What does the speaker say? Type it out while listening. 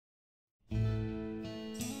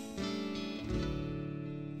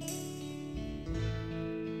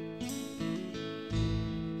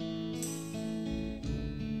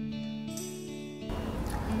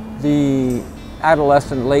The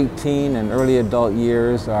adolescent, late teen, and early adult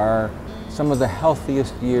years are some of the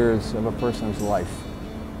healthiest years of a person's life.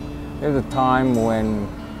 They're the time when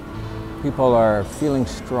people are feeling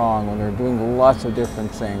strong, when they're doing lots of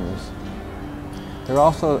different things. They're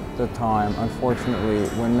also the time, unfortunately,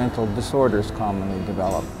 when mental disorders commonly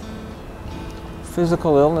develop.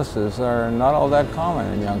 Physical illnesses are not all that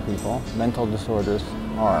common in young people. Mental disorders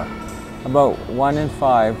are. About 1 in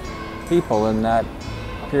 5 people in that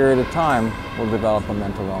period of time will develop a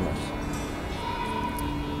mental illness.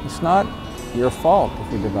 It's not your fault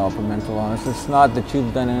if you develop a mental illness. It's not that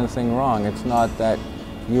you've done anything wrong. It's not that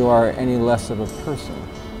you are any less of a person.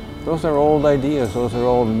 Those are old ideas. Those are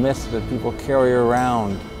old myths that people carry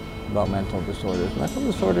around about mental disorders. Mental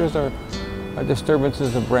disorders are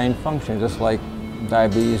disturbances of brain function, just like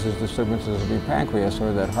diabetes is disturbances of your pancreas,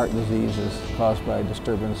 or that heart disease is caused by a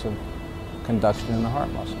disturbance of conduction in the heart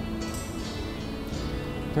muscle.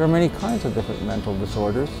 There are many kinds of different mental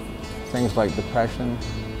disorders, things like depression,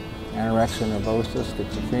 anorexia nervosa,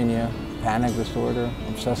 schizophrenia, panic disorder,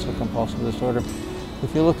 obsessive compulsive disorder.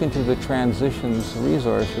 If you look into the Transitions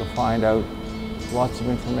resource, you'll find out lots of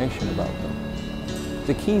information about them.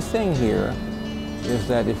 The key thing here is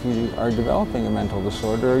that if you are developing a mental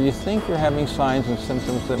disorder, or you think you're having signs and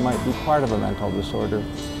symptoms that might be part of a mental disorder,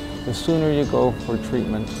 the sooner you go for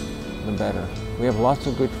treatment, the better. We have lots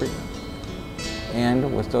of good treatments.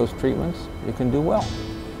 And with those treatments, you can do well.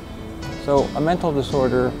 So a mental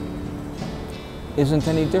disorder isn't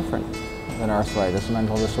any different than arthritis.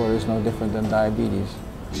 Mental disorder is no different than diabetes.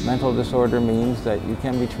 Mental disorder means that you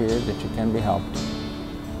can be treated, that you can be helped.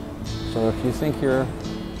 So if you think you're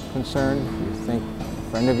concerned, if you think a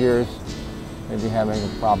friend of yours may be having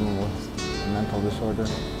a problem with a mental disorder,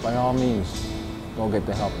 by all means, go get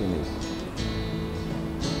the help you need.